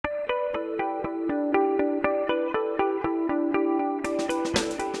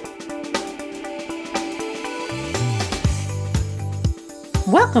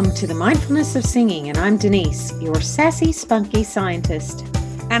Welcome to the Mindfulness of Singing, and I'm Denise, your sassy, spunky scientist.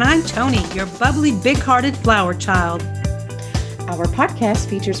 And I'm Tony, your bubbly, big-hearted flower child. Our podcast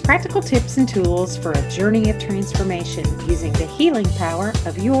features practical tips and tools for a journey of transformation using the healing power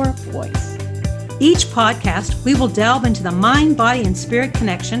of your voice. Each podcast, we will delve into the mind, body, and spirit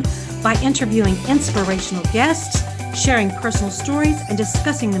connection by interviewing inspirational guests, sharing personal stories, and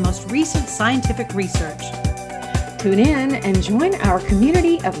discussing the most recent scientific research. Tune in and join our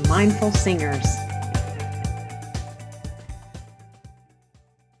community of mindful singers.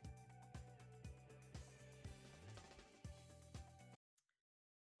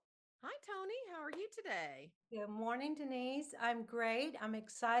 Hi, Tony. How are you today? Good morning, Denise. I'm great. I'm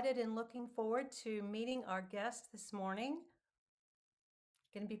excited and looking forward to meeting our guest this morning.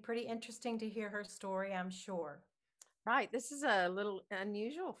 Going to be pretty interesting to hear her story, I'm sure. Right. This is a little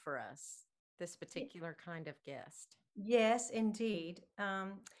unusual for us, this particular kind of guest. Yes, indeed.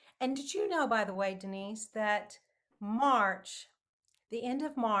 And did you know, by the way, Denise, that March, the end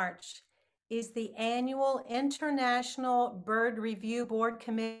of March, is the annual International Bird Review Board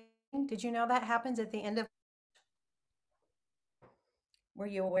Committee? Did you know that happens at the end of? Were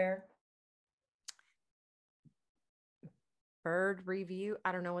you aware? Bird review?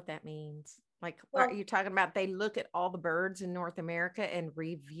 I don't know what that means. Like, are Well, you talking about they look at all the birds in North America and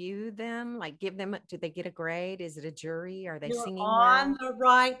review them? Like, give them, do they get a grade? Is it a jury? Are they you're singing on well? the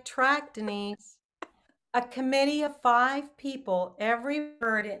right track, Denise. A committee of 5 people, every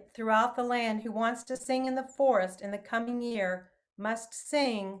bird throughout the land who wants to sing in the forest in the coming year must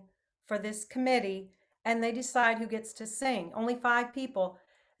sing for this committee, and they decide who gets to sing. Only 5 people.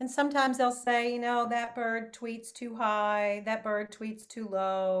 And sometimes they'll say, that bird tweets too high, that bird tweets too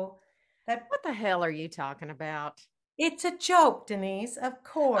low. That What the hell are you talking about? It's a joke, Denise, of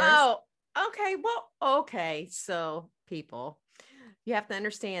course. Oh, okay. Well, okay. So, people, you have to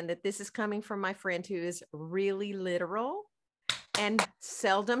understand that this is coming from my friend who is really literal and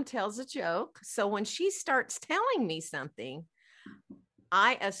seldom tells a joke. So, when she starts telling me something,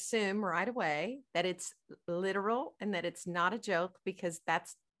 I assume right away that it's literal and that it's not a joke because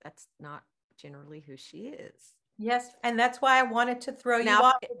that's not generally who she is. Yes, and that's why I wanted to throw you Now,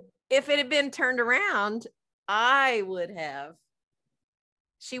 off. if it had been turned around, I would have.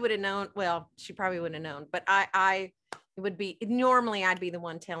 She would have known. Well, she probably wouldn't have known, but I it would be normally I'd be the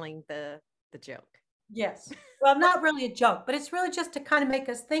one telling the joke. Yes. Well, not really a joke, but it's really just to kind of make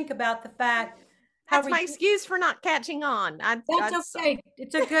us think about the fact how That's my excuse for not catching on. that's I'd okay.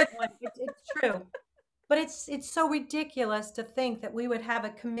 It's a good one. It's true. But it's so ridiculous to think that we would have a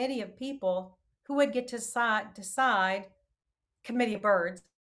committee of people who would get to decide committee of birds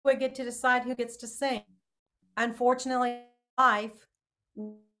who would get to decide who gets to sing. Unfortunately, life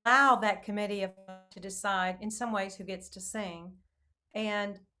will allow that committee of to decide in some ways who gets to sing.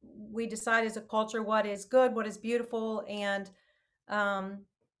 And we decide as a culture what is good, what is beautiful, and um,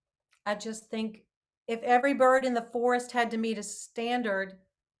 I just think if every bird in the forest had to meet a standard,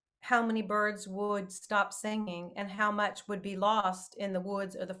 how many birds would stop singing and how much would be lost in the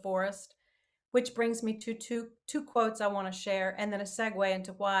woods or the forest? Which brings me to two quotes I want to share, and then a segue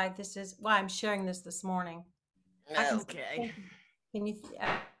into why I'm sharing this morning. I can Okay. can you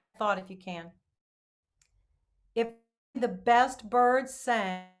thought if you can. If the best birds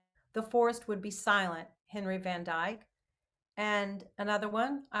sang, the forest would be silent. Henry Van Dyke. And another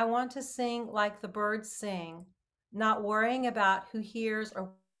one, I want to sing like the birds sing, not worrying about who hears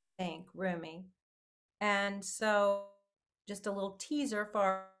or think, Rumi. And so, just a little teaser for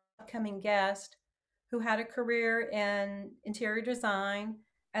our upcoming guest who had a career in interior design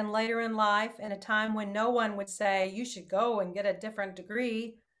and later in life, in a time when no one would say, you should go and get a different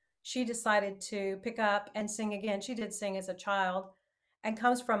degree, she decided to pick up and sing again. She did sing as a child and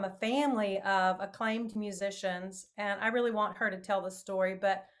comes from a family of acclaimed musicians. And I really want her to tell the story,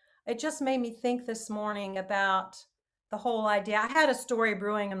 but it just made me think this morning about the whole idea. I had a story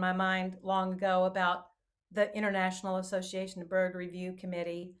brewing in my mind long ago about the International Association of Bird Review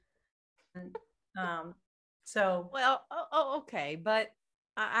Committee. And, um, so, Well, okay, but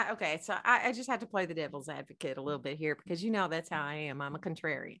okay. So I just have to play the devil's advocate a little bit here because that's how I am. I'm a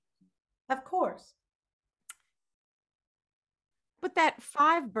contrarian. of course, But that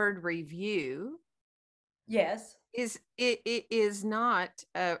 5 bird review yes. it is not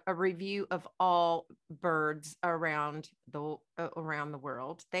a review of all birds around the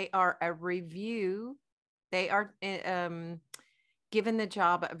world. They are a review. They are given the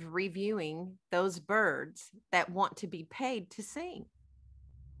job of reviewing those birds that want to be paid to sing.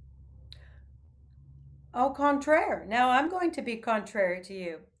 Au contraire. Now I'm going to be contrary to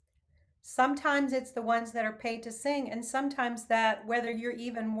you. Sometimes it's the ones that are paid to sing, and sometimes that whether you're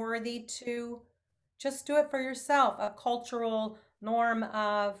even worthy to just do it for yourself, a cultural norm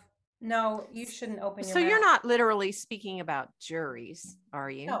of no, you shouldn't open your So you're mouth. not literally speaking about juries, are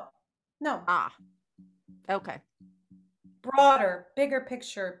you? No, no. Ah, okay. Broader, bigger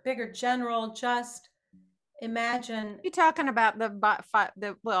picture, bigger general, just imagine You're talking about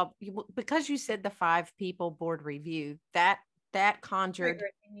the well, because you said the 5 people board review, that conjured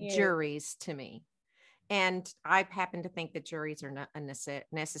triggering you. juries to me. And I happen to think that juries are not a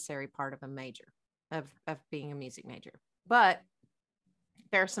necessary part of a major, of being a music major. But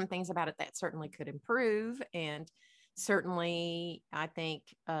there are some things about it that certainly could improve. And certainly, I think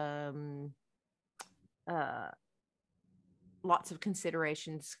uh, lots of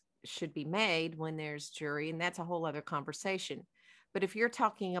considerations should be made when there's jury, and that's a whole other conversation. But if you're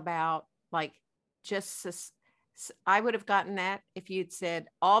talking about like just I would have gotten that if you'd said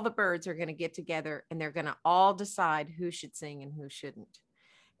all the birds are going to get together and they're going to all decide who should sing and who shouldn't.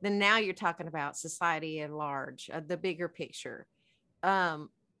 Then now you're talking about society at large, the bigger picture. um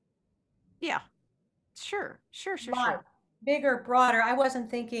yeah, sure, sure, sure, Life, sure. bigger, broader. I wasn't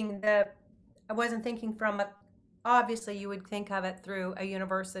thinking from a, obviously you would think of it through a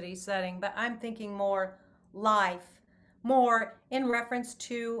university setting, but I'm thinking more life, more in reference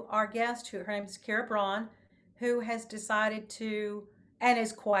to our guest, who her name is Kira Braun, who has decided to and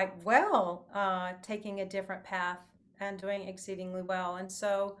is quite well taking a different path and doing exceedingly well. And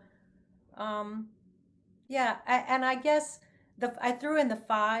so um, yeah, and I guess I threw in the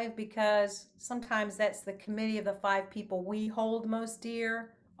five because sometimes that's the committee of the five people we hold most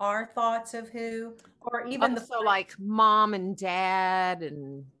dear, our thoughts of who, or even the Also, like mom and dad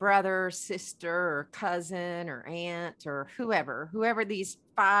and brother, sister, or cousin, or aunt, or whoever these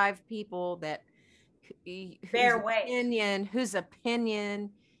 5 people that whose bear weight. opinion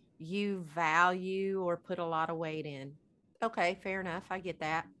you value or put a lot of weight in. Okay, fair enough. I get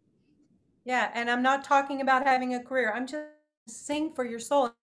that. Yeah, and I'm not talking about having a career. I'm just sing for your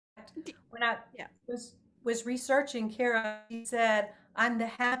soul. When I Yeah. was was researching Kara, she said, "I'm the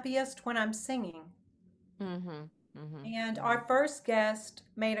happiest when I'm singing." Mm-hmm. Mm-hmm. And Mm-hmm. our first guest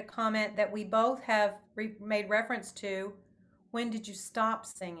made a comment that we both have made reference to. When did you stop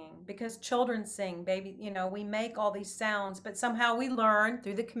singing? Because children sing, baby, we make all these sounds, but somehow we learn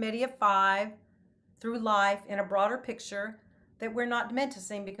through the committee of five, through life in a broader picture, that we're not meant to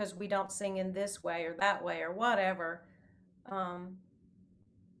sing because we don't sing in this way or that way or whatever. Um,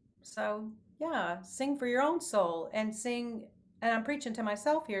 so yeah, sing for your own soul and sing. And I'm preaching to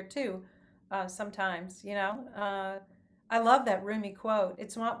myself here too. Sometimes. I love that Rumi quote.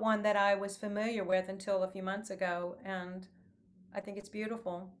 It's not one that I was familiar with until a few months ago, and I think it's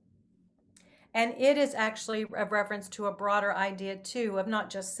beautiful. And it is actually a reference to a broader idea too of not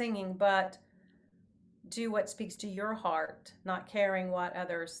just singing, but do what speaks to your heart, not caring what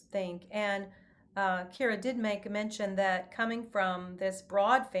others think. And Kira did make a mention that coming from this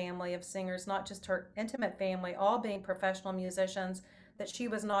broad family of singers, not just her intimate family, all being professional musicians, that she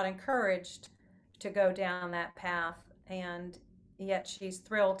was not encouraged to go down that path. And yet she's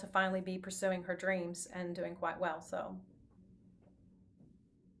thrilled to finally be pursuing her dreams and doing quite well. So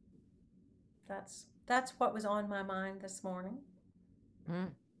that's what was on my mind this morning. Mm.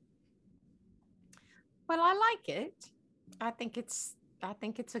 Well, I like it. I think it's I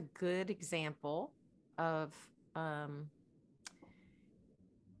think it's a good example of um,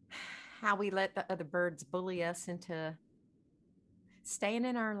 how we let the other birds bully us into staying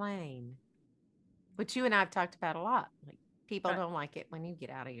in our lane, which you and I have talked about a lot. Like, people Right. don't like it when you get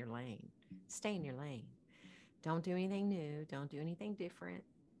out of your lane. Stay in your lane. Don't do anything new. Don't do anything different.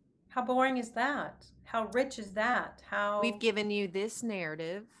 How boring is that? How rich is that? We've How given you this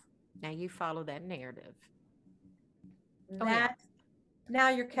narrative. Now you follow that narrative. Oh, yeah. that now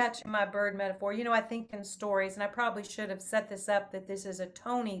you're catching my bird metaphor. I think in stories, and I probably should have set this up that this is a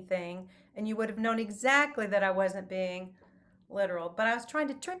Tony thing, and you would have known exactly that I wasn't being literal, but I was trying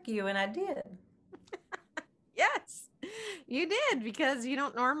to trick you, and I did. Yes, you did, because you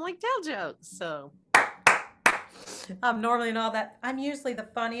don't normally tell jokes. So, I'm normally not that. I'm usually the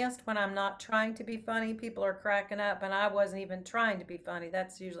funniest when I'm not trying to be funny. People are cracking up, and I wasn't even trying to be funny.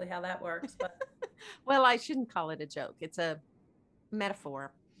 That's usually how that works. But well, I shouldn't call it a joke. It's a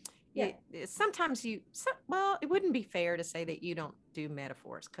metaphor. yeah, You sometimes well, it wouldn't be fair to say that you don't do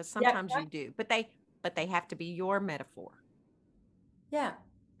metaphors, because yeah, sometimes you do, but they have to be your metaphor. yeah.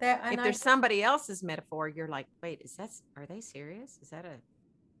 There, and If I there's somebody else's metaphor, you're like, wait, are they serious? Are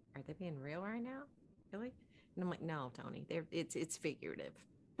they being real right now? Really? And I'm like, no, Tony, it's figurative.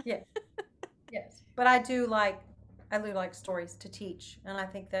 yeah. Yes, but I do like. I do like stories to teach, and I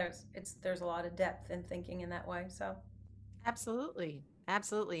think there's a lot of depth in thinking in that way. So, Absolutely.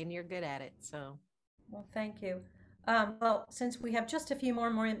 Absolutely. And you're good at it. So, well, thank you. Well, since we have just a few more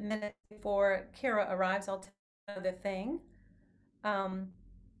minutes before Kara arrives, I'll tell you another thing. Um,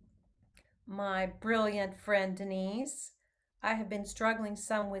 my brilliant friend Denise, I have been struggling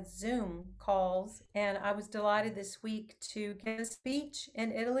some with Zoom calls, and I was delighted this week to give a speech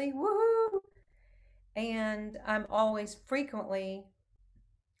in Italy. Woohoo! And I'm always frequently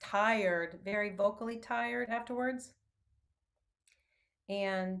tired, very vocally tired afterwards.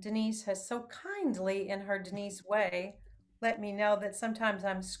 And Denise has so kindly, in her Denise way, let me know that sometimes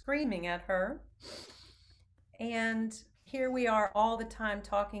I'm screaming at her. And here we are all the time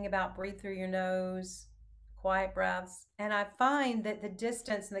talking about breathe through your nose, quiet breaths. And I find that the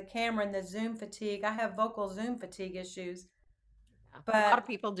distance and the camera and the Zoom fatigue, I have vocal Zoom fatigue issues. a lot But of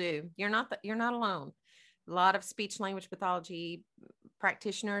people do. You're not alone. A lot of speech language pathology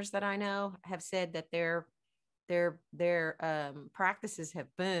practitioners that I know have said that their practices have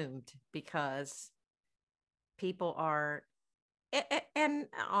boomed because people are and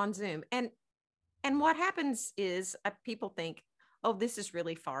on Zoom. And what happens is people think, oh, this is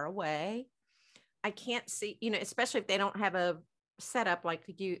really far away. I can't see, especially if they don't have a setup like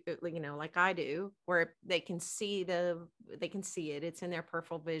like I do, where they can see it. It's in their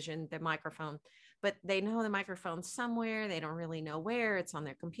peripheral vision, the microphone, but they know the microphone's somewhere. They don't really know where. It's on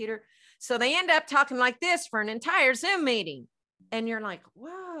their computer. So they end up talking like this for an entire Zoom meeting. And you're like,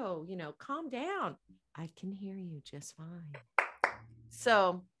 whoa, calm down. I can hear you just fine.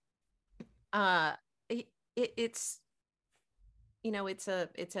 So uh it's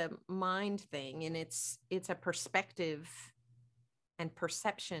it's a mind thing, and it's a perspective and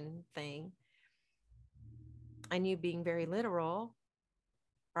perception thing, and you being very literal,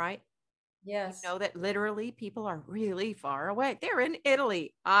 right? You yes, know that literally people are really far away. They're in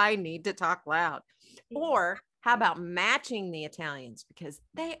Italy. I need to talk loud. Or how exactly. about matching the Italians, because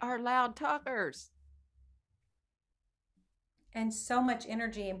they are loud talkers. And so much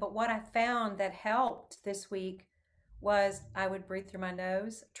energy. But what I found that helped this week was I would breathe through my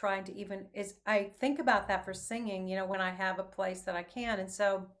nose, trying to even is I think about that for singing, when I have a place that I can. And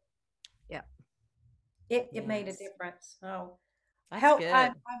so Yep. it made a Yes. difference. So That's help good.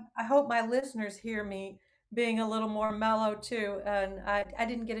 I hope my listeners hear me being a little more mellow too. And I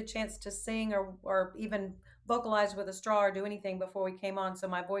didn't get a chance to sing or even vocalize with a straw or do anything before we came on. So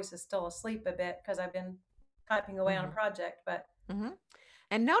my voice is still asleep a bit because I've been typing away on a Hmm. project. But Hmm.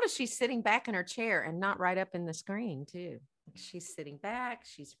 And notice she's sitting back in her chair and not right up in the screen too. She's sitting back,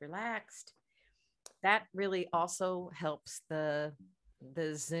 she's relaxed. That really also helps the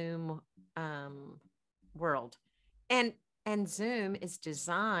Zoom um, world. And Zoom is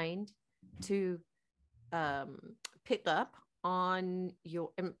designed to um, pick up on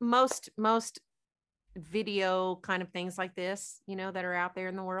your most video kind of things like this, that are out there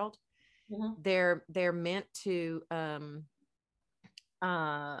in the world. mhm. They're meant to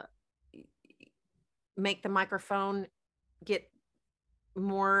uh, make the microphone get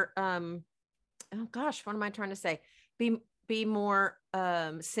more oh gosh, what am I trying to say? Be be more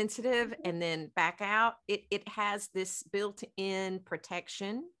sensitive and then back out. It has this built-in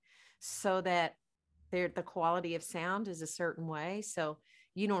protection so that the quality of sound is a certain way. So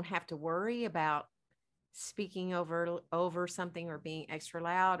you don't have to worry about speaking over something or being extra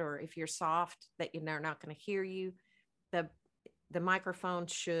loud, or if you're soft that they're not going to hear you. The the microphone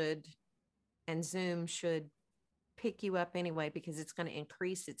should and Zoom should pick you up anyway, because it's going to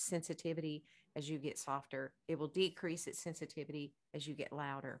increase its sensitivity as you get softer. It will decrease its sensitivity as you get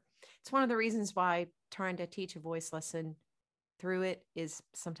louder. It's one of the reasons why trying to teach a voice lesson through it is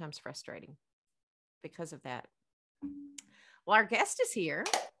sometimes frustrating because of that. Well, our guest is here.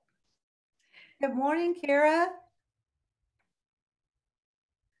 Good morning, Kara.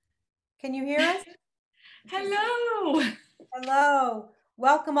 Can you hear us? She's Hello. hello.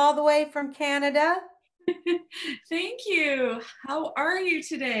 Welcome all the way from Canada. Thank you. How are you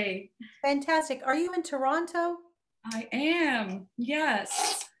today? Fantastic. Are you in Toronto? I am.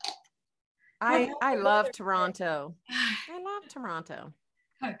 Yes. What I how's I the love weather Toronto. I love Toronto.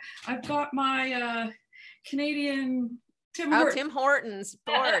 I've got my Canadian Tim Oh, Hortons. Tim Hortons,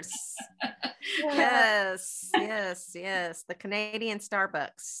 of course. today? Yes, yes, yes. The Canadian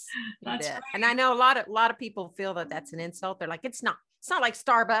Starbucks. You That's bet. And I know a lot of people feel that that's an insult. They're like, it's not. It's not like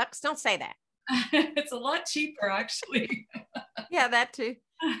Starbucks. Don't say that. right. It's a lot cheaper, actually. Yeah, that too.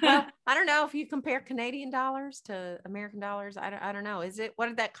 Well, I don't know if you compare Canadian dollars to American dollars. I don't know. Is it, what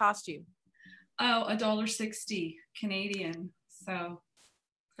did that cost you? Oh, $1.60 Canadian. So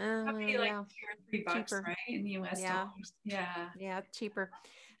That'd be like Yeah, 2 or 3 bucks, cheaper. right? In US Yeah, dollars. Yeah. yeah, cheaper.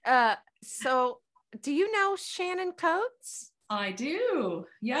 So do you know Shannon Coates? I do.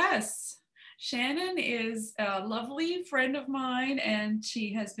 Yes. Shannon is a lovely friend of mine, and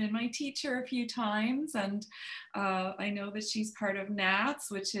she has been my teacher a few times. And I know that she's part of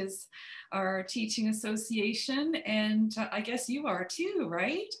NATS, which is our teaching association. And I guess you are too,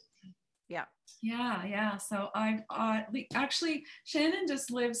 right? Yeah. Yeah, yeah. So actually, Shannon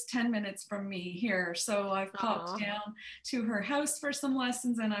just lives 10 minutes from me here. So I've popped Aw. down to her house for some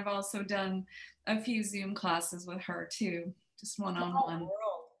lessons, and I've also done a few Zoom classes with her too, just one on Small one. world.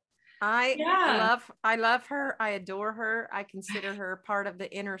 Yeah. I love her. I adore her. I consider her part of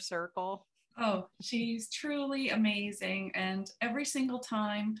the inner circle. Oh, she's truly amazing. And every single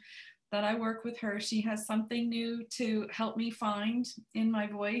time that I work with her, she has something new to help me find in my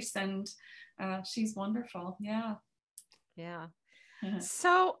voice. And she's wonderful. Yeah. Yeah.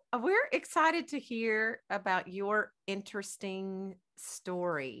 So we're excited to hear about your interesting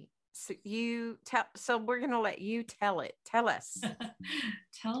story. So we're going to let you tell it. Tell us.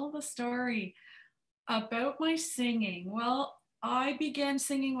 Tell the story about my singing. Well, I began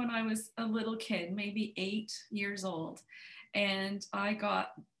singing when I was a little kid, maybe 8 years old, and I got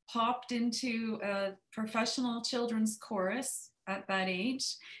popped into a professional children's chorus at that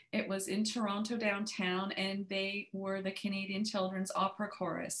age. It was in Toronto downtown, and they were the Canadian Children's Opera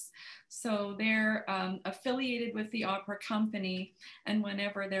Chorus. So they're affiliated with the opera company, and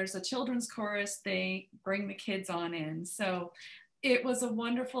whenever there's a children's chorus, they bring the kids on in. So it was a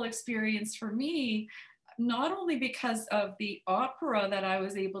wonderful experience for me, not only because of the opera that I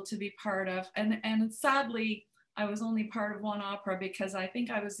was able to be part of, and sadly, I was only part of one opera because I think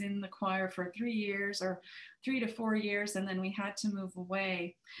I was in the choir for 3 years or 3 to 4 years, and then we had to move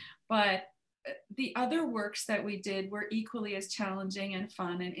away. But the other works that we did were equally as challenging and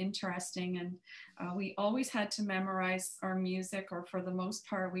fun and interesting. And we always had to memorize our music, or for the most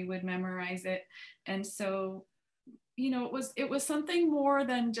part, we would memorize it. And so, it was something more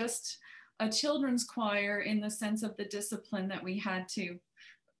than just a children's choir in the sense of the discipline that we had to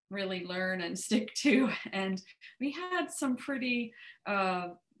really learn and stick to. And we had some pretty,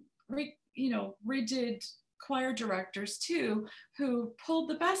 rigid choir directors too, who pulled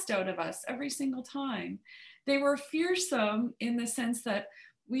the best out of us every single time. They were fearsome in the sense that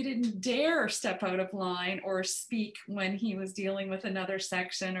we didn't dare step out of line or speak when he was dealing with another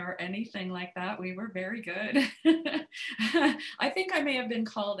section or anything like that. We were very good. I think I may have been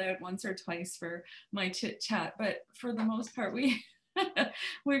called out once or twice for my chit chat, but for the most part, we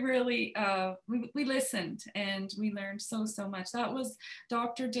we really we listened, and we learned so much. That was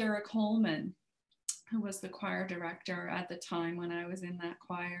Dr. Derek Holman, who was the choir director at the time when I was in that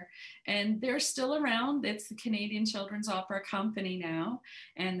choir. And they're still around. It's the Canadian Children's Opera Company now,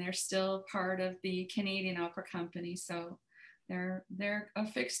 and they're still part of the Canadian Opera Company. So they're a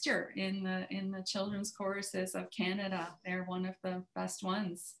fixture in the children's choruses of Canada. They're one of the best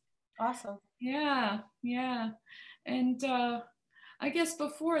ones. Awesome. Yeah, yeah. And I guess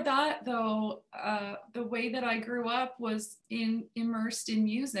before that, though, the way that I grew up was immersed in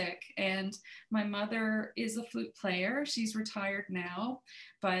music. And my mother is a flute player. She's retired now,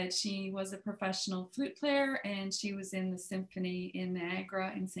 but she was a professional flute player, and she was in the symphony in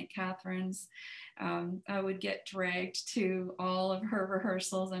Niagara in St. Catharines. I would get dragged to all of her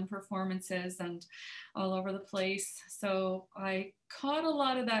rehearsals and performances and all over the place. So I caught a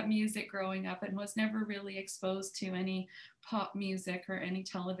lot of that music growing up, and was never really exposed to any pop music or any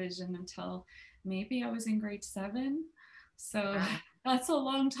television until maybe I was in grade 7. So Wow. that's a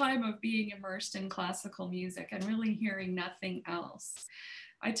long time of being immersed in classical music and really hearing nothing else.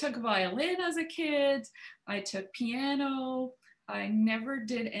 I took violin as a kid. I took piano. I never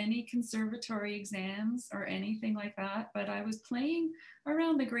did any conservatory exams or anything like that, but I was playing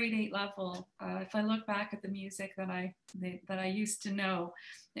around the grade 8 level. If I look back at the music that I used to know,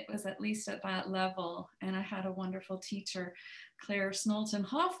 it was at least at that level. And I had a wonderful teacher. Claire Snolton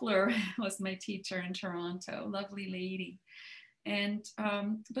Hoffler was my teacher in Toronto, lovely lady. And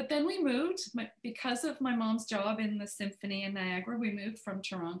but then we moved because of my mom's job in the symphony in Niagara. We moved from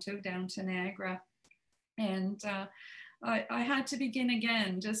Toronto down to Niagara, and I had to begin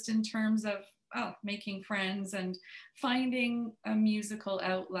again, just in terms of making friends and finding a musical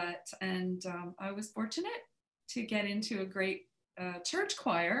outlet. And I was fortunate to get into a great church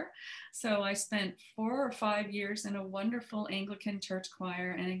choir. So I spent 4 or 5 years in a wonderful Anglican church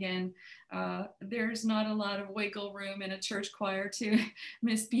choir. And again, there's not a lot of wiggle room in a church choir to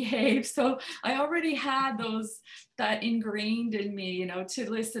misbehave. So I already had that ingrained in me, you know, to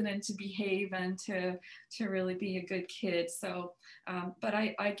listen and to behave and to really be a good kid. So, but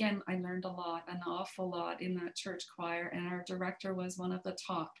I learned a lot, an awful lot in that church choir. And our director was one of the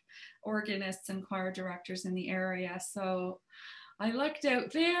top organists and choir directors in the area. So I lucked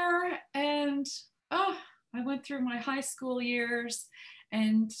out there, and I went through my high school years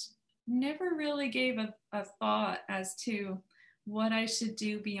and never really gave a thought as to what I should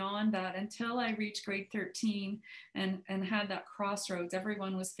do beyond that until I reached grade 13 and had that crossroads.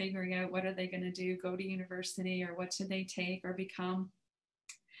 Everyone was figuring out, what are they going to do, go to university, or what should they take or become?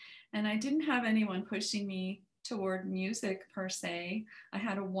 And I didn't have anyone pushing me toward music per se. I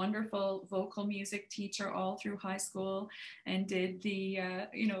had a wonderful vocal music teacher all through high school, and did the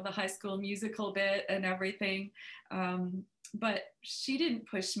the high school musical bit and everything. But she didn't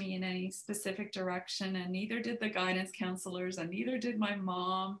push me in any specific direction, and neither did the guidance counselors, and neither did my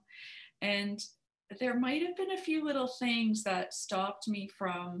mom. And there might have been a few little things that stopped me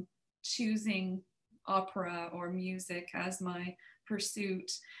from choosing opera or music as my pursuit.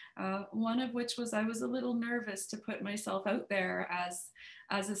 One of which was, I was a little nervous to put myself out there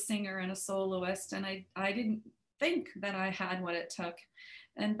as a singer and a soloist, and I didn't think that I had what it took.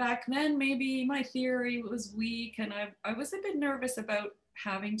 And back then, maybe my theory was weak, and I was a bit nervous about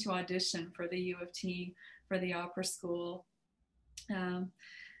having to audition for the U of T for the opera school. And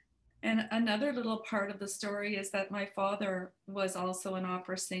another little part of the story is that my father was also an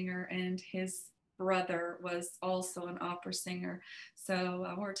opera singer, and his brother was also an opera singer.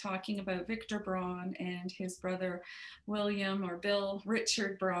 So we're talking about Victor Braun and his brother William, or Bill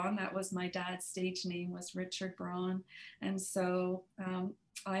Richard Braun. That was my dad's stage name, was Richard Braun. And so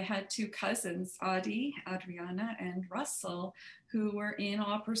I had two cousins, Audie, Adriana, and Russell, who were in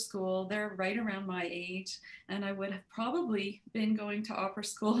opera school. They're right around my age, and I would have probably been going to opera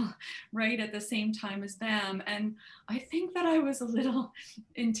school right at the same time as them. And I think that I was a little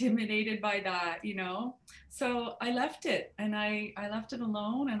intimidated by that, you know? So I left it, and I left it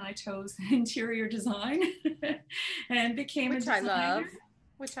alone, and I chose interior design and became a designer.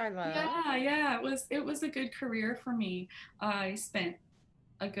 Which I love. Yeah, it was a good career for me. I spent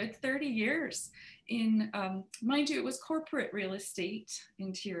a good 30 years in, mind you, it was corporate real estate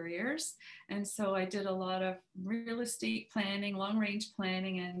interiors. And so I did a lot of real estate planning, long range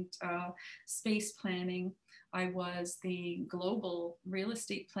planning, and space planning. I was the global real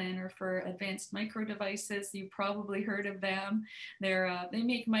estate planner for Advanced Micro Devices. You probably heard of them. They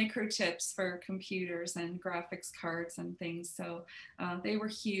make microchips for computers and graphics cards and things. So they were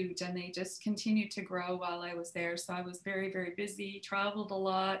huge, and they just continued to grow while I was there. So I was very, very busy, traveled a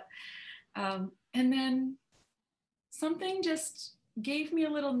lot. And then something just gave me a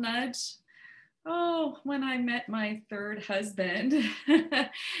little nudge. Oh, when I met my third husband,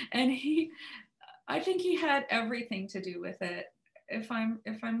 and I think he had everything to do with it. If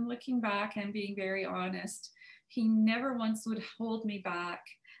I'm looking back and being very honest, he never once would hold me back.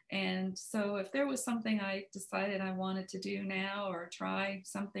 And so if there was something I decided I wanted to do now or try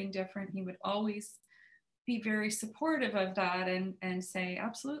something different, he would always be very supportive of that and say,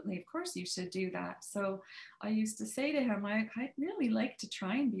 absolutely, of course you should do that. So I used to say to him, I'd really like to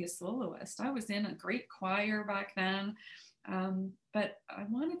try and be a soloist. I was in a great choir back then, but I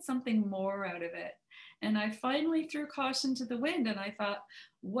wanted something more out of it. And I finally threw caution to the wind, and I thought,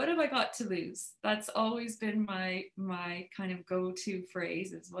 what have I got to lose? That's always been my kind of go-to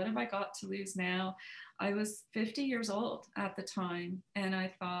phrase, is what have I got to lose now? I was 50 years old at the time, and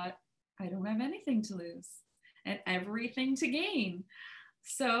I thought, I don't have anything to lose and everything to gain.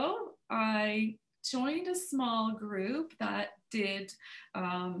 So I joined a small group that did,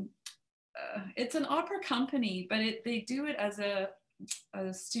 it's an opera company, but they do it as a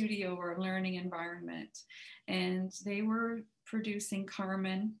studio or a learning environment. And they were producing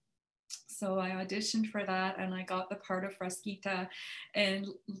Carmen. So I auditioned for that, and I got the part of Frasquita, and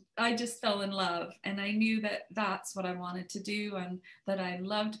I just fell in love. And I knew that that's what I wanted to do, and that I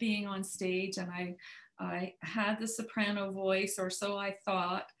loved being on stage, and I had the soprano voice, or so I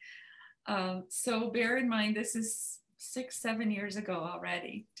thought. So bear in mind, this is 6-7 years ago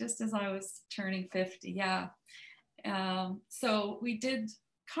already, just as I was turning 50. Yeah. So we did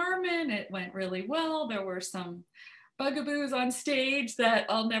Carmen. It went really well. There were some bugaboos on stage that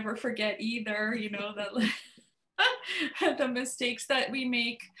I'll never forget either, you know, that the mistakes that we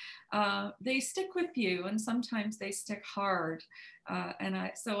make, they stick with you, and sometimes they stick hard.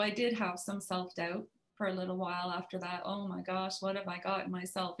 So I did have some self-doubt for a little while after that. Oh my gosh, what have I gotten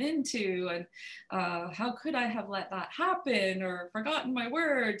myself into? And how could I have let that happen or forgotten my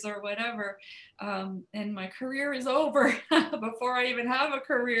words or whatever? And my career is over before I even have a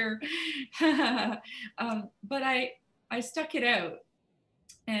career. But I stuck it out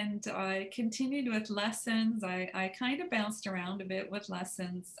and I continued with lessons. I kind of bounced around a bit with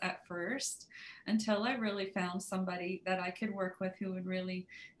lessons at first until I really found somebody that I could work with who would really,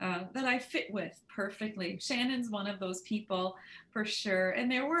 that I fit with perfectly. Shannon's one of those people for sure.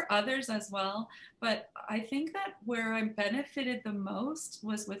 And there were others as well. But I think that where I benefited the most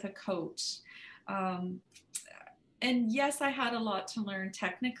was with a coach. Um, and yes, I had a lot to learn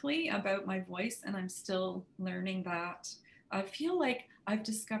technically about my voice, and I'm still learning that. I feel like I've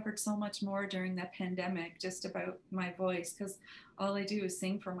discovered so much more during the pandemic just about my voice because all I do is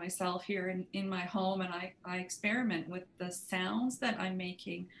sing for myself here in my home, and I experiment with the sounds that I'm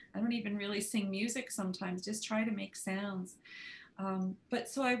making. I don't even really sing music sometimes, just try to make sounds. But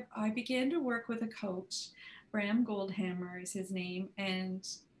so I began to work with a coach. Bram Goldhammer is his name, and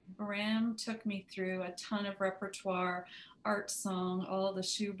Bram took me through a ton of repertoire, art song, all the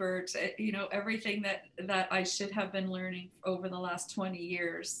Schubert, everything that I should have been learning over the last 20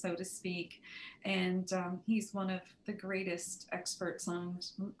 years, so to speak. And he's one of the greatest experts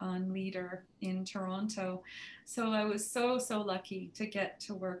on leader in Toronto. So I was so lucky to get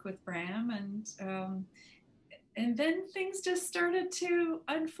to work with Bram, and then things just started to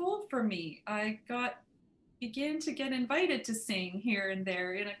unfold for me. Began to get invited to sing here and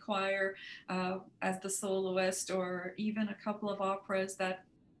there in a choir as the soloist, or even a couple of operas that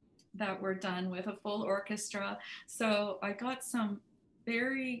were done with a full orchestra. So I got some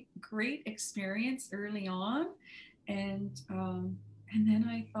very great experience early on, and then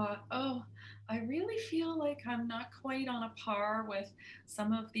I thought, oh, I really feel like I'm not quite on a par with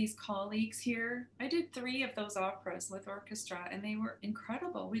some of these colleagues here. I did 3 of those operas with orchestra, and they were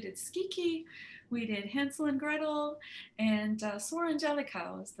incredible. We did Skiki, we did Hansel and Gretel, and Sor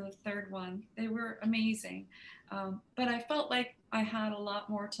Angelica was the 3rd one. They were amazing. But I felt like I had a lot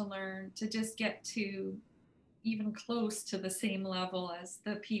more to learn to just get to even close to the same level as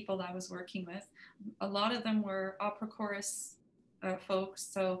the people that I was working with. A lot of them were opera chorus folks,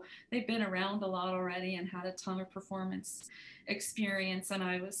 so they've been around a lot already and had a ton of performance experience, and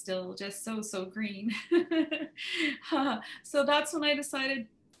I was still just so green. So that's when I decided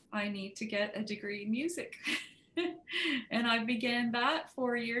I need to get a degree in music. And I began that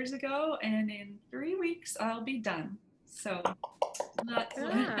 4 years ago, and in 3 weeks I'll be done. So that's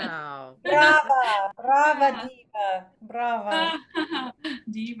Wow. Brava, brava, diva, brava.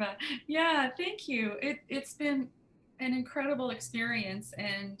 Diva. Yeah, thank you. It's been an incredible experience,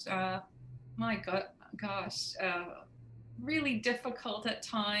 and my gosh, really difficult at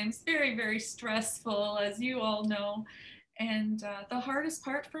times, very stressful, as you all know. And the hardest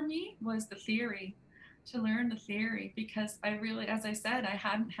part for me was the theory, to learn the theory, because I really, as I said, I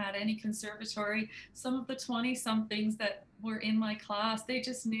hadn't had any conservatory. Some of the 20 somethings that were in my class, they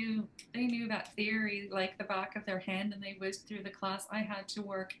knew that theory like the back of their hand, and they whizzed through the class. I had to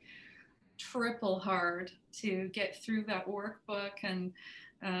work triple hard to get through that workbook and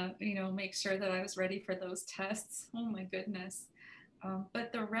make sure that I was ready for those tests. Oh my goodness.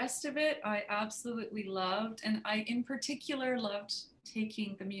 But the rest of it I absolutely loved, and I in particular loved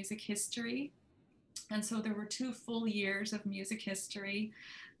taking the music history. And so there were 2 full years of music history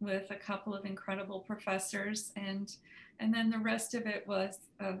with a couple of incredible professors, and then the rest of it was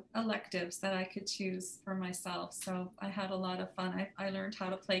electives that I could choose for myself. So I had a lot of fun. I learned how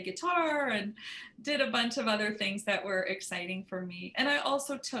to play guitar and did a bunch of other things that were exciting for me. And I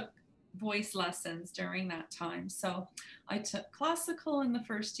also took voice lessons during that time. So I took classical in the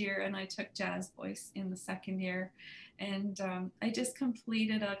first year, and I took jazz voice in the second year. And I just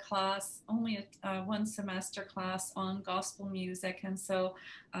completed a class, only a 1 semester class on gospel music. And so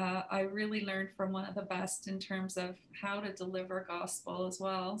I really learned from one of the best in terms of how to deliver gospel as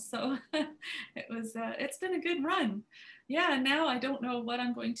well. So it's been a good run. Yeah, now I don't know what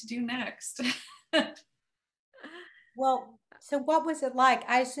I'm going to do next. Well, so what was it like?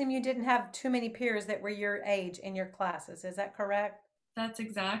 I assume you didn't have too many peers that were your age in your classes. Is that correct? That's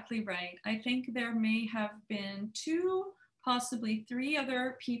exactly right. I think there may have been 2, possibly 3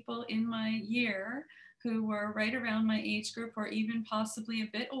 other people in my year who were right around my age group, or even possibly a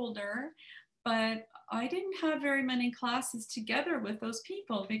bit older. but I didn't have very many classes together with those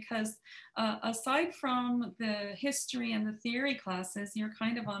people because aside from the history and the theory classes, you're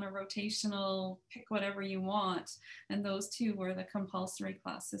kind of on a rotational pick whatever you want. And those two were the compulsory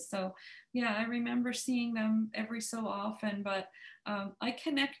classes. So yeah, I remember seeing them every so often, but I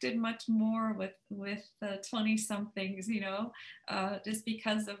connected much more with the 20 somethings, you know, just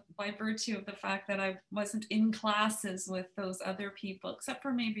because of by virtue of the fact that I wasn't in classes with those other people, except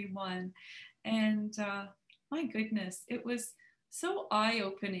for maybe one. And my goodness, it was so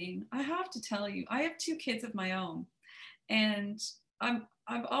eye-opening. I have to tell you, I have two kids of my own, and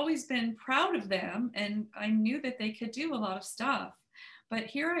I've always been proud of them, and I knew that they could do a lot of stuff. But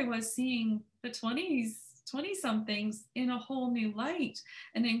here I was seeing the 20 somethings in a whole new light.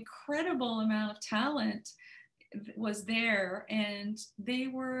 An incredible amount of talent was there, and they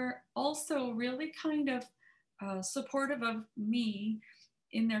were also really kind of supportive of me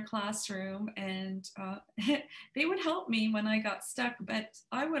in their classroom, and they would help me when I got stuck, but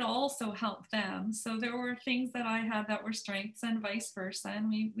I would also help them. So there were things that I had that were strengths and vice versa, and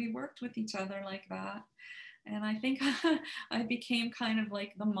we worked with each other like that. And I think I became kind of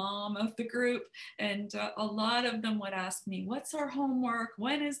like the mom of the group. And a lot of them would ask me, what's our homework?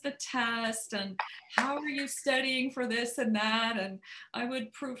 When is the test? And how are you studying for this and that? And I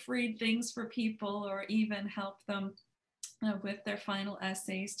would proofread things for people or even help them with their final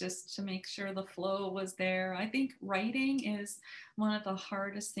essays just to make sure the flow was there. I think writing is one of the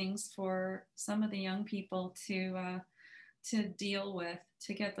hardest things for some of the young people to deal with,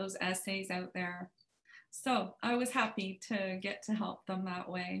 to get those essays out there. So I was happy to get to help them that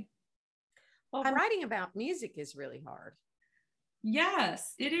way. Well, writing about music is really hard.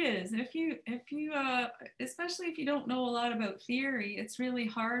 Yes, it is. If you especially if you don't know a lot about theory, it's really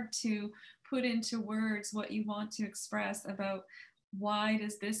hard to put into words what you want to express about why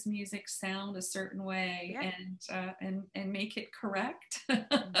does this music sound a certain way, Yeah. and make it correct.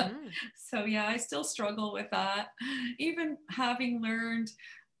 Mm-hmm. So yeah, I still struggle with that. Even having learned,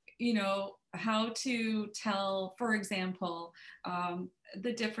 you know, how to tell, for example,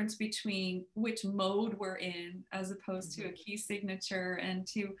 the difference between which mode we're in as opposed to a key signature, and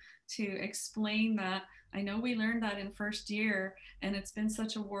to explain that. I know we learned that in first year, and it's been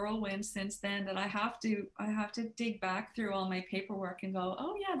such a whirlwind since then that I have to dig back through all my paperwork and go,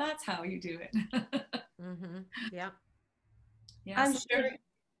 oh yeah, that's how you do it. Mm-hmm. Yeah. Yeah. I'm So sure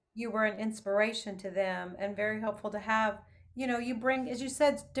you were an inspiration to them and very helpful to have. You know, you bring, as you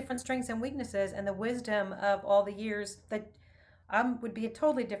said, different strengths and weaknesses and the wisdom of all the years that I would be a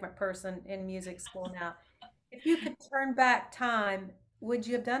totally different person in music school now. If you could turn back time, would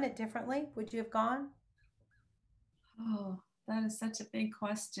you have done it differently? Would you have gone? oh, that is such a big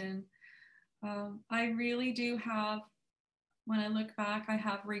question. I really do have, when I look back, I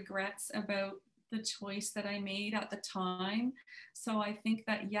have regrets about the choice that I made at the time. So I think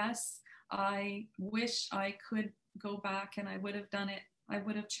that, yes, I wish I could go back and I would have done it. I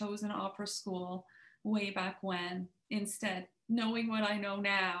would have chosen opera school way back when instead, knowing what I know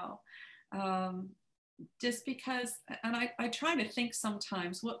now. Um, just because, and I try to think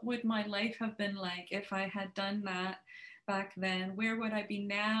sometimes, what would my life have been like if I had done that back then? Where would I be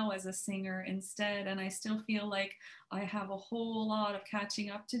now as a singer instead? And I still feel like I have a whole lot of catching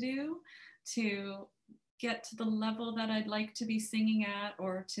up to do to get to the level that I'd like to be singing at,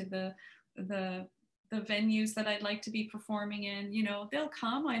 or to the the venues that I'd like to be performing in. You know, they'll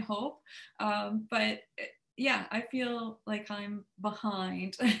come, I hope. But yeah, I feel like I'm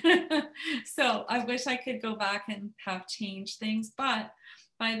behind. So I wish I could go back and have changed things. But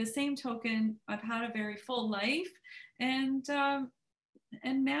by the same token, I've had a very full life, and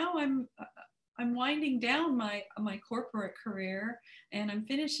now I'm winding down my corporate career, and I'm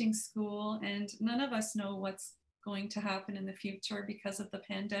finishing school, and none of us know what's going to happen in the future because of the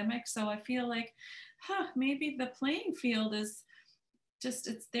pandemic. So I feel like, maybe the playing field is just,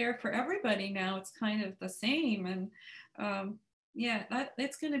 it's there for everybody now. It's kind of the same. And yeah,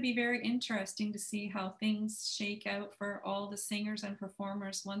 it's going to be very interesting to see how things shake out for all the singers and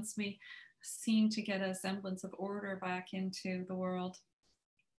performers once we seem to get a semblance of order back into the world.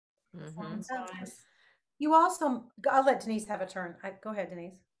 Mm-hmm. You also, I'll let Denise have a turn. Go ahead,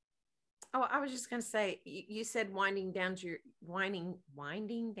 Denise. Oh, I was just going to say, you said winding down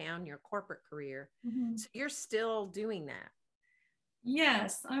your corporate career. Mm-hmm. So you're still doing that?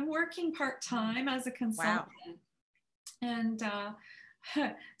 Yes, I'm working part-time as a consultant. Wow. And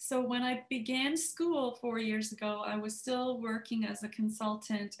so when I began school 4 years ago, I was still working as a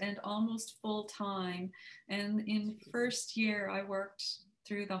consultant and almost full-time. And in first year, I worked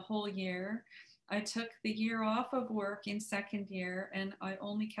through the whole year. I took the year off of work in second year and I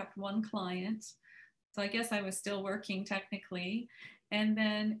only kept one client. So I guess I was still working technically. And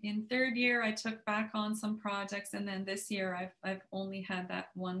then in third year, I took back on some projects. And then this year, I've only had that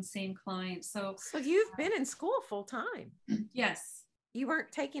one same client. So you've been in school full time. yes. You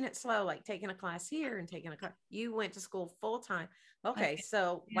weren't taking it slow, like taking a class here and taking a class. You went to school full time. Okay.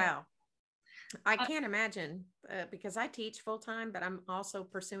 So, Yeah. wow. I can't imagine because I teach full time, but I'm also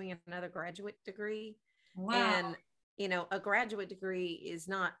pursuing another graduate degree. Wow. And, you know, a graduate degree is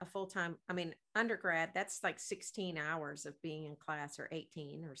not a full time. I mean, undergrad, that's like 16 hours of being in class or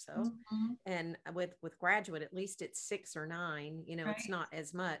 18 or so. Mm-hmm. And with graduate, at least it's 6 or 9, you know, Right. it's not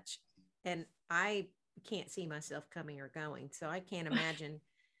as much. And I can't see myself coming or going. So I can't imagine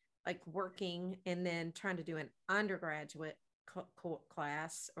like working and then trying to do an undergraduate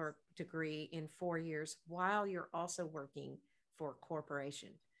class or degree in 4 years while you're also working for a corporation.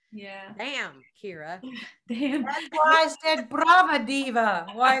 Yeah. Damn, Kira. Damn. That's why I said brava diva.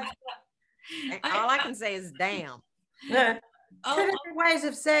 Why? All I can say is damn. Two different ways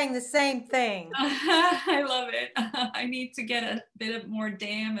of saying the same thing. I love it. I need to get a bit of more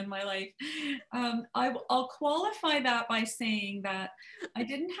damn in my life. I'll qualify that by saying that I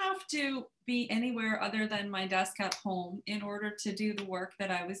didn't have to be anywhere other than my desk at home in order to do the work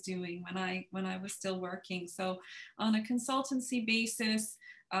that I was doing when I was still working. So on a consultancy basis,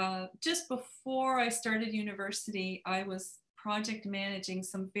 just before I started university, I was project managing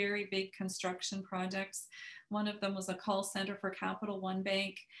some very big construction projects. One of them was a call center for Capital One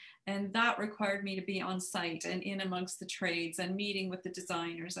Bank, and that required me to be on site and in amongst the trades and meeting with the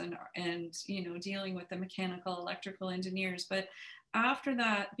designers and you know, dealing with the mechanical, electrical engineers. But after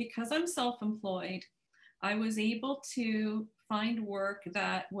that, because I'm self-employed, I was able to find work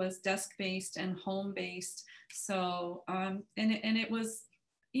that was desk-based and home-based. So and it was,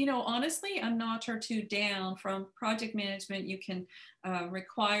 you know, honestly, a notch or two down from project management. You can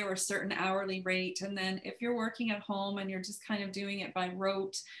require a certain hourly rate. And then if you're working at home and you're just kind of doing it by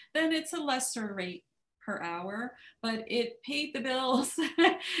rote, then it's a lesser rate per hour, but it paid the bills.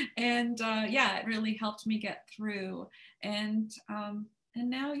 And yeah, it really helped me get through. And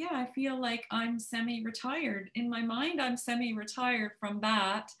now, yeah, I feel like I'm semi-retired. In my mind, I'm semi-retired from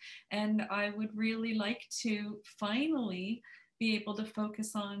that. And I would really like to finally be able to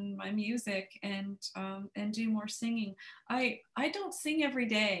focus on my music and do more singing. I don't sing every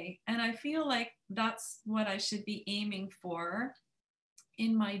day, and I feel like that's what I should be aiming for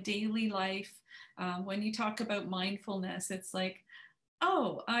in my daily life. When you talk about mindfulness, it's like,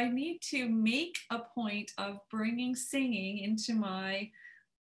 oh, I need to make a point of bringing singing into my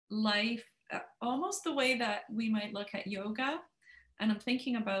life, almost the way that we might look at yoga. And I'm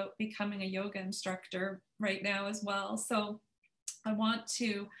thinking about becoming a yoga instructor right now as well. So I want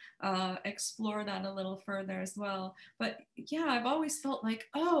to explore that a little further as well. But yeah, I've always felt like,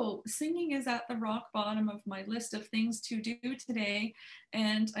 oh, singing is at the rock bottom of my list of things to do today.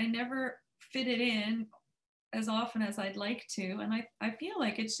 And I never fit it in as often as I'd like to. And I feel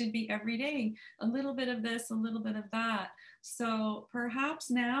like it should be every day, a little bit of this, a little bit of that. So perhaps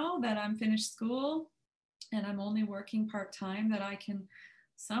now that I'm finished school and I'm only working part-time, that I can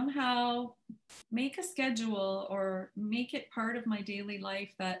somehow make a schedule or make it part of my daily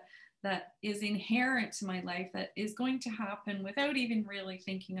life that is inherent to my life, that is going to happen without even really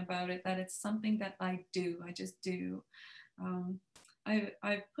thinking about it, that it's something that I do, I just do.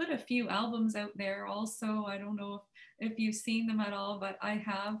 I've put a few albums out there also. I don't know if you've seen them at all, but I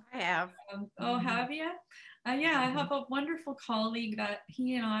have. I have. Oh, have you? Yeah, I have a wonderful colleague that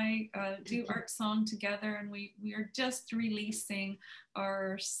he and I do art song together, and we are just releasing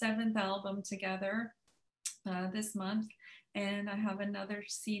our 7th album together this month. And I have another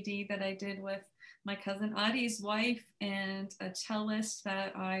CD that I did with my cousin Adi's wife and a cellist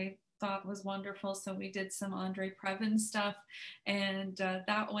that I thought was wonderful. So we did some Andre Previn stuff, and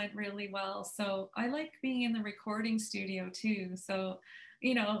that went really well. So I like being in the recording studio too. So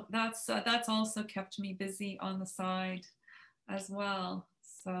you know, that's also kept me busy on the side as well.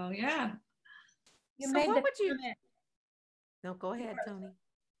 So yeah. You So made what the would you? comment. No, go ahead, Tony.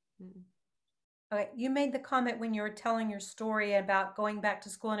 Mm-mm. Okay, you made the comment when you were telling your story about going back to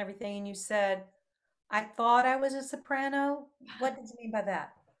school and everything, and you said, "I thought I was a soprano." What did you mean by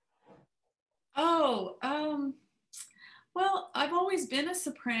that? Oh, well, I've always been a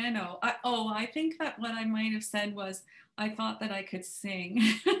soprano. I think that what I might have said was I thought that I could sing.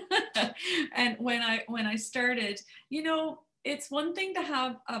 And when I started, you know, it's one thing to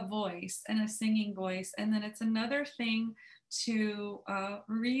have a voice and a singing voice, and then it's another thing to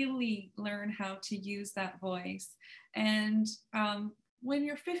really learn how to use that voice. And when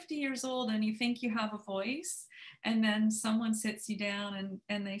you're 50 years old and you think you have a voice, and then someone sits you down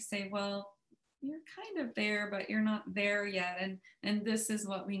and they say, well, you're kind of there, but you're not there yet. And this is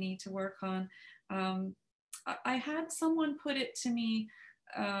what we need to work on. I had someone put it to me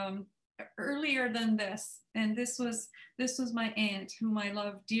earlier than this, and this was my aunt, whom I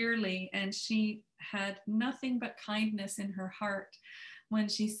love dearly, and she had nothing but kindness in her heart when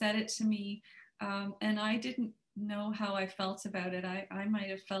she said it to me. And I didn't know how I felt about it. I might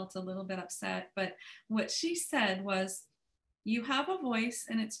have felt a little bit upset, but what she said was, you have a voice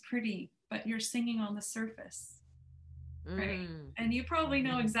and it's pretty, but you're singing on the surface. Right. Mm. And you probably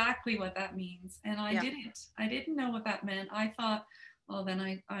know exactly what that means. And I Yeah. didn't. I didn't know what that meant. I thought, well,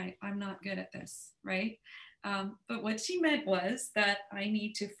 then I'm not good at this. Right. But what she meant was that I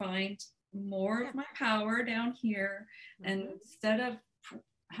need to find more Yeah. of my power down here. And instead of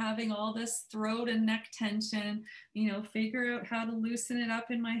having all this throat and neck tension, figure out how to loosen it up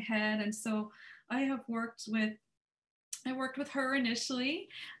in my head. And so I have worked with her initially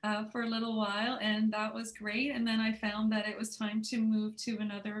for a little while, and that was great. And then I found that it was time to move to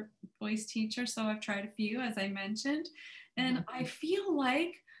another voice teacher. So I've tried a few, as I mentioned. And I feel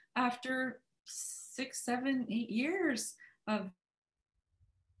like after 6, 7, 8 years of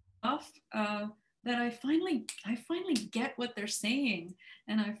off, that I finally get what they're saying,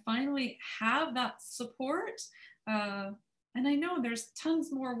 and I finally have that support. Uh, and I know there's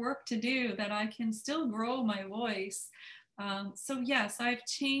tons more work to do, that I can still grow my voice. So yes, I've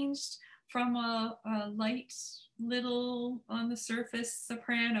changed from a light little on the surface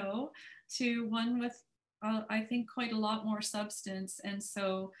soprano to one with I think quite a lot more substance. And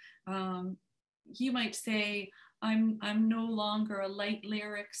so you might say I'm no longer a light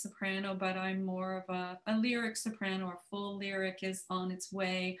lyric soprano, but I'm more of a lyric soprano, or full lyric is on its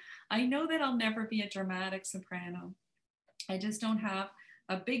way. I know that I'll never be a dramatic soprano. I just don't have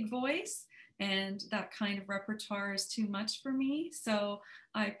a big voice, and that kind of repertoire is too much for me. So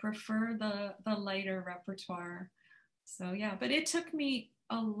I prefer the lighter repertoire. So yeah, but it took me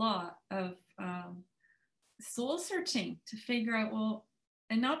a lot of soul searching to figure out, well,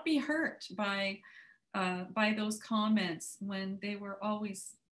 and not be hurt by those comments, when they were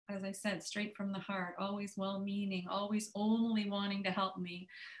always, as I said, straight from the heart, always well-meaning, always only wanting to help me.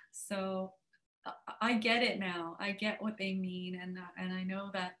 So I get it now. I get what they mean, and I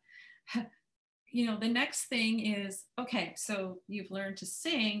know that the next thing is, okay, so you've learned to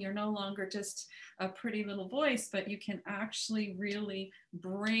sing. You're no longer just a pretty little voice, but you can actually really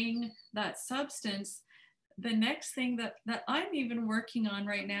bring that substance. The next thing that I'm even working on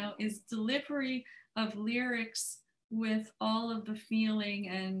right now is delivery of lyrics with all of the feeling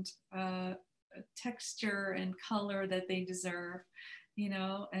and texture and color that they deserve,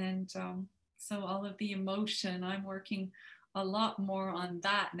 and so all of the emotion. I'm working a lot more on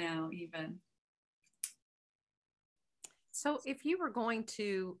that now, even. So if you were going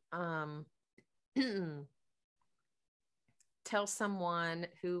to tell someone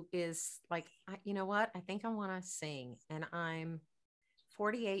who is like, you know what, I think I want to sing, and I'm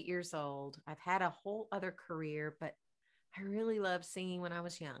 48 years old, I've had a whole other career, but I really loved singing when I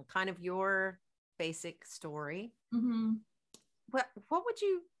was young, kind of your basic story. Mm-hmm. What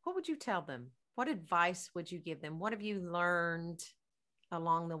would you tell them? What advice would you give them? What have you learned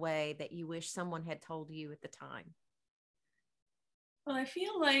along the way that you wish someone had told you at the time? Well, I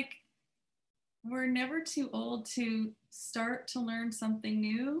feel like we're never too old to start to learn something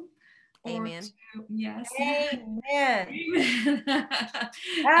new, or Amen. to, yes. Amen. Amen.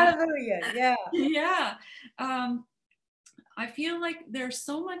 Hallelujah. Yeah. Yeah. I feel like there's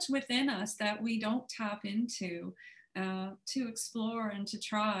so much within us that we don't tap into, to explore and to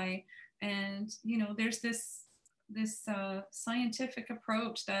try. And there's this scientific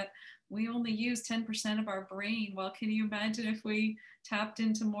approach that we only use 10% of our brain. Well, can you imagine if we tapped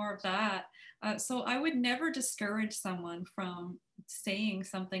into more of that? So I would never discourage someone from saying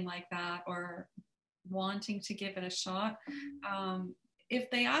something like that, or wanting to give it a shot. If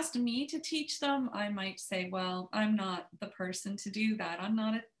they asked me to teach them, I might say, well, I'm not the person to do that. I'm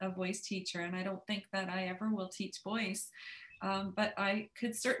not a voice teacher, and I don't think that I ever will teach voice. But I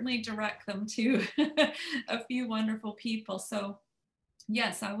could certainly direct them to a few wonderful people. So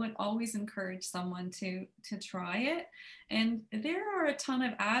yes, I would always encourage someone to try it. And there are a ton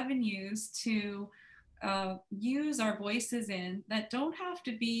of avenues to use our voices in, that don't have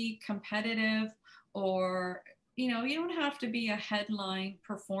to be competitive, or you don't have to be a headline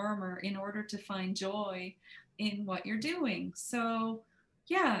performer in order to find joy in what you're doing. So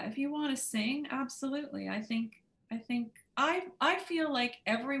yeah, if you want to sing, absolutely. I feel like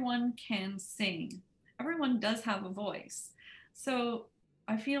everyone can sing. Everyone does have a voice. So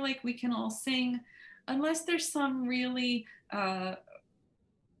I feel like we can all sing, unless there's some really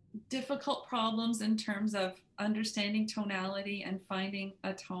difficult problems in terms of understanding tonality and finding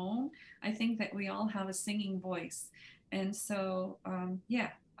a tone. I think that we all have a singing voice. And so,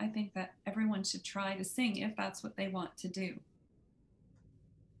 yeah, I think that everyone should try to sing if that's what they want to do.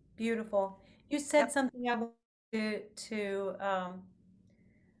 Beautiful. You said Yep. something I want to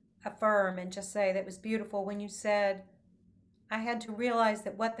affirm and just say that was beautiful when you said I had to realize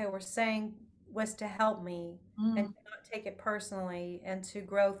that what they were saying was to help me and Mm, to not take it personally and to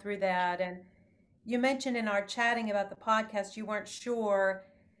grow through that. And you mentioned in our chatting about the podcast, you weren't sure.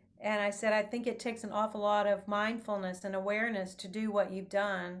 And I said, I think it takes an awful lot of mindfulness and awareness to do what you've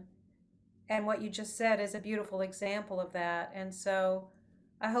done. And what you just said is a beautiful example of that. And so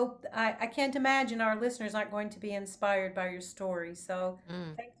I can't imagine our listeners aren't going to be inspired by your story. So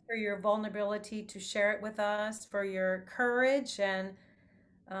Mm. thanks for your vulnerability to share it with us, for your courage, and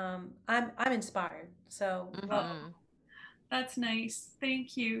I'm inspired. So love. oh, Mm-hmm. that's nice.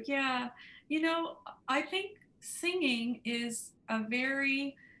 Thank you. Yeah. You know, I think singing is a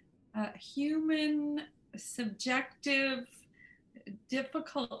very human, subjective,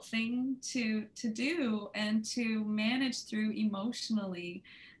 difficult thing to do and to manage through emotionally.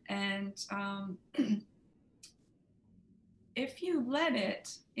 And if you let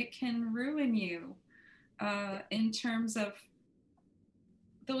it, it can ruin you in terms of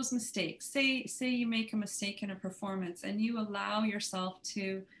those mistakes. Say you make a mistake in a performance and you allow yourself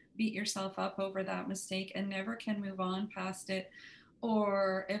to beat yourself up over that mistake and never can move on past it.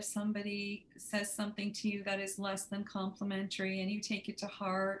 Or if somebody says something to you that is less than complimentary and you take it to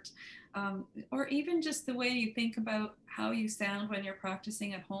heart, or even just the way you think about how you sound when you're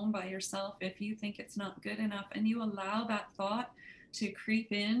practicing at home by yourself, if you think it's not good enough and you allow that thought to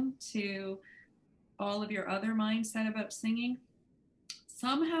creep in to all of your other mindset about singing,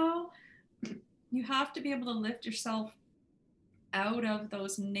 somehow you have to be able to lift yourself out of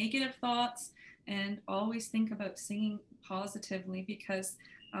those negative thoughts and always think about singing positively, because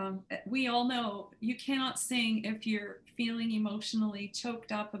we all know you cannot sing if you're feeling emotionally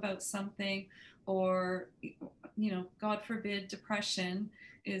choked up about something, or God forbid, depression.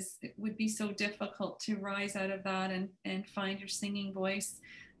 It would be so difficult to rise out of that and find your singing voice.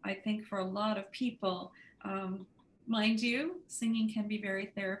 I think for a lot of people, mind you, singing can be very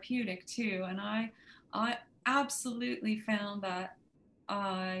therapeutic too. And I absolutely found that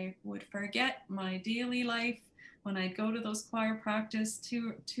I would forget my daily life when I'd go to those choir practices,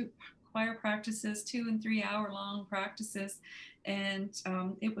 2 and 3 hour long practices, and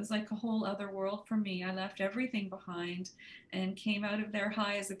it was like a whole other world for me. I left everything behind and came out of there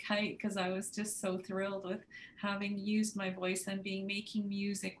high as a kite because I was just so thrilled with having used my voice and being making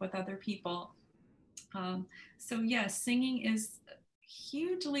music with other people. Um, so yes, singing is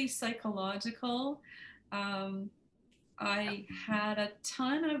hugely psychological. Um, I had a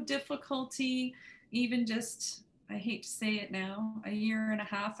ton of difficulty, even just, I hate to say it now, a year and a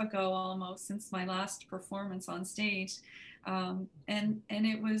half ago almost, since my last performance on stage. And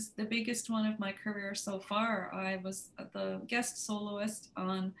it was the biggest one of my career so far. I was the guest soloist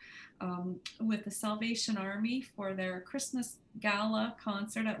on with the Salvation Army for their Christmas gala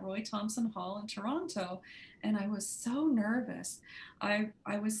concert at Roy Thompson Hall in Toronto, and I was so nervous. I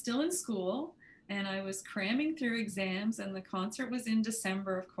was still in school and I was cramming through exams, and the concert was in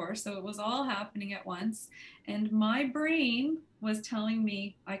December, of course, so it was all happening at once. And my brain was telling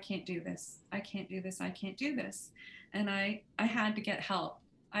me, I can't do this, I can't do this, I can't do this. And I had to get help.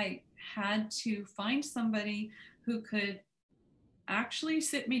 I had to find somebody who could actually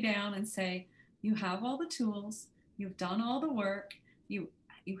sit me down and say, you have all the tools, you've done all the work, you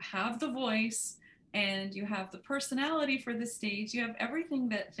you have the voice, and you have the personality for the stage, you have everything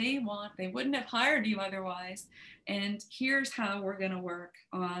that they want, they wouldn't have hired you otherwise, and here's how we're going to work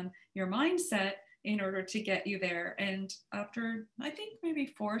on your mindset in order to get you there. And after, I think,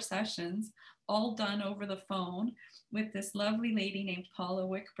 maybe 4 sessions, all done over the phone with this lovely lady named Paula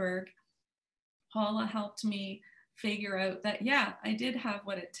Wickberg, Paula helped me figure out that, yeah, I did have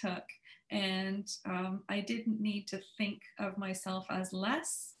what it took. And I didn't need to think of myself as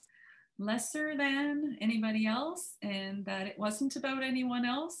lesser than anybody else, and that it wasn't about anyone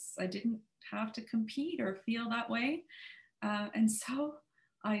else. I didn't have to compete or feel that way. And so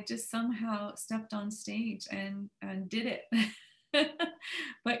I just somehow stepped on stage and did it.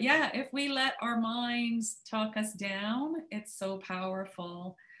 But yeah, if we let our minds talk us down, it's so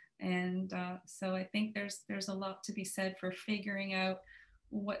powerful. And so I think there's a lot to be said for figuring out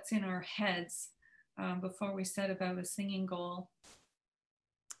what's in our heads before we set about a singing goal.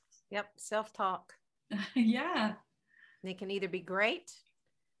 Yep. Self-talk. Yeah. It can either be great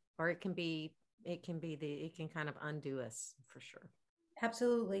or it can kind of undo us for sure.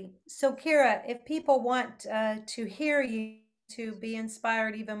 Absolutely. So, Kira, if people want to hear you, to be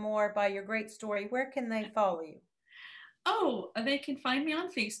inspired even more by your great story, where can they follow you? Oh, they can find me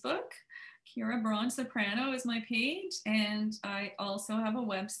on Facebook. Kira Braun Soprano is my page. And I also have a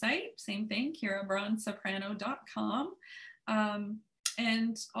website, same thing, kirabraunsoprano.com.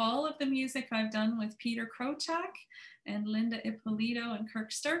 And all of the music I've done with Peter Krochak and Linda Ippolito and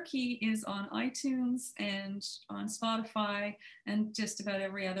Kirk Starkey is on iTunes and on Spotify and just about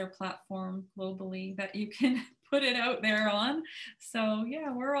every other platform globally that you can put it out there on. So yeah,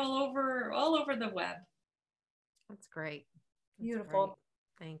 we're all over the web. That's great. That's Beautiful.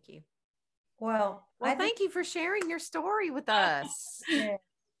 Great. Thank you. Well, thank you for sharing your story with us. Yeah.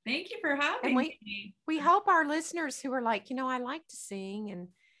 Thank you for having me. We hope our listeners who are like, I like to sing and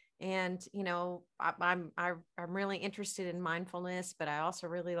I'm really interested in mindfulness, but I also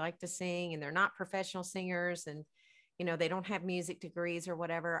really like to sing, and they're not professional singers, and they don't have music degrees or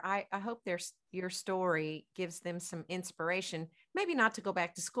whatever. I hope your story gives them some inspiration, maybe not to go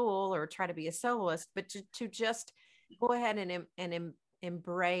back to school or try to be a soloist, but to just go ahead and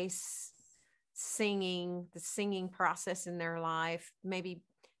embrace the singing process in their life, maybe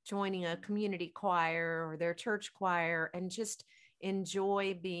joining a community choir or their church choir, and just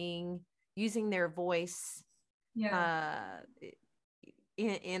enjoy using their voice in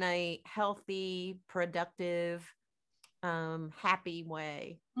a healthy, productive, happy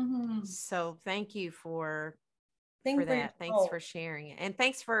way. Mm-hmm. So thank you for that. Thanks for sharing it. And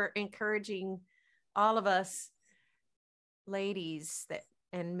thanks for encouraging all of us ladies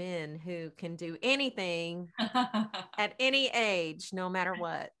and men who can do anything at any age, no matter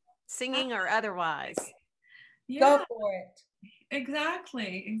what, singing or otherwise. Yeah. Go for it.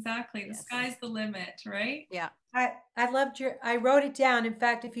 Exactly. Yes. The sky's the limit, right? Yeah. I loved I wrote it down. In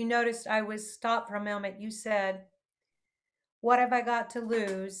fact, if you noticed, I was stopped for a moment. You said, what have I got to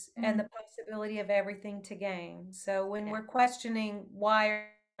lose? Mm-hmm. And the possibility of everything to gain. So when we're questioning why or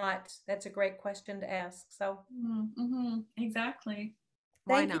not, that's a great question to ask. So exactly.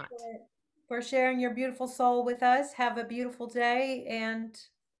 Why not? Thank you for sharing your beautiful soul with us. Have a beautiful day. And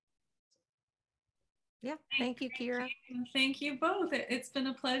yeah, thank you, Kira. Thank you both. It's been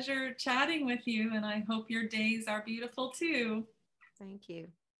a pleasure chatting with you, and I hope your days are beautiful too. Thank you.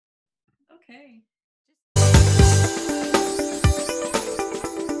 Okay.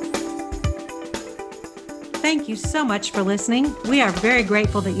 Thank you so much for listening. We are very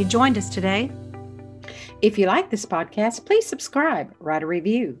grateful that you joined us today. If you like this podcast, please subscribe, write a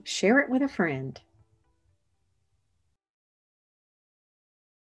review, share it with a friend.